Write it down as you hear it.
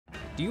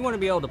Do you want to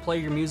be able to play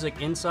your music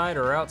inside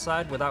or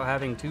outside without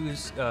having two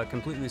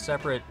completely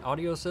separate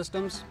audio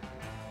systems?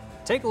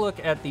 Take a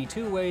look at the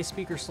two-way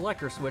speaker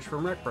selector switch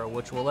from RecPro,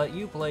 which will let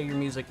you play your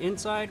music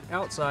inside,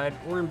 outside,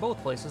 or in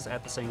both places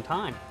at the same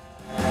time.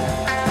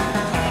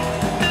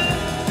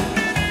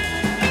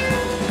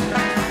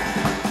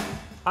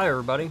 Hi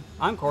everybody,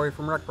 I'm Corey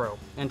from RecPro,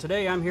 and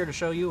today I'm here to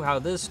show you how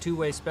this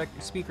two-way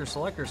speaker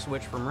selector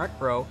switch from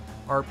RecPro,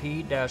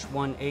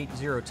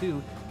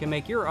 RP-1802, can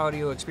make your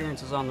audio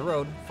experiences on the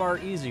road far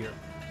easier.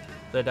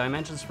 The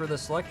dimensions for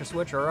this selector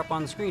switch are up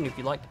on the screen if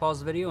you'd like to pause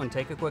the video and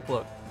take a quick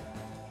look.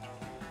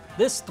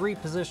 This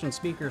 3-position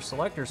speaker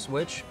selector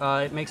switch,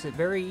 it makes it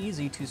very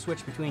easy to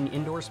switch between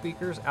indoor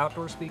speakers,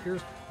 outdoor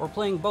speakers, or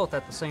playing both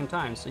at the same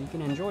time, so you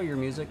can enjoy your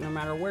music no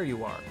matter where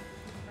you are.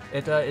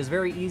 It is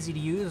very easy to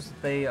use.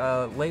 They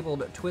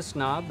labeled twist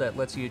knob that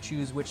lets you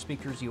choose which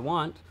speakers you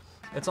want.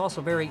 It's also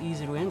very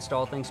easy to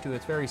install thanks to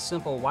its very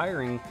simple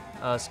wiring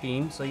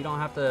scheme, so you don't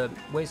have to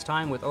waste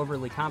time with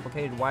overly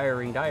complicated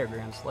wiring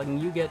diagrams, letting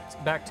you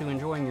get back to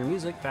enjoying your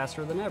music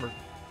faster than ever.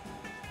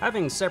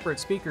 Having separate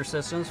speaker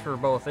systems for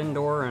both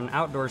indoor and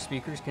outdoor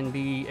speakers can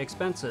be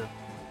expensive,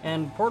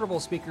 and portable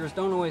speakers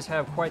don't always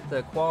have quite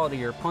the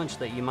quality or punch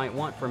that you might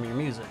want from your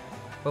music.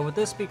 But with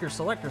this speaker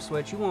selector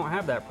switch, you won't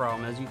have that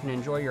problem, as you can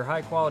enjoy your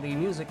high quality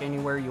music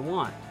anywhere you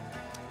want.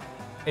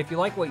 If you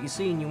like what you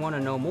see and you want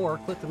to know more,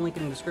 click the link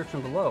in the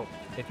description below.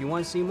 If you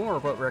want to see more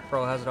of what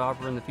RecPro has to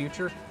offer in the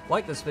future,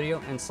 like this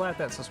video and slap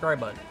that subscribe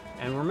button.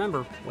 And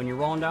remember, when you're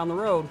rolling down the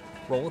road,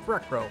 roll with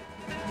RecPro.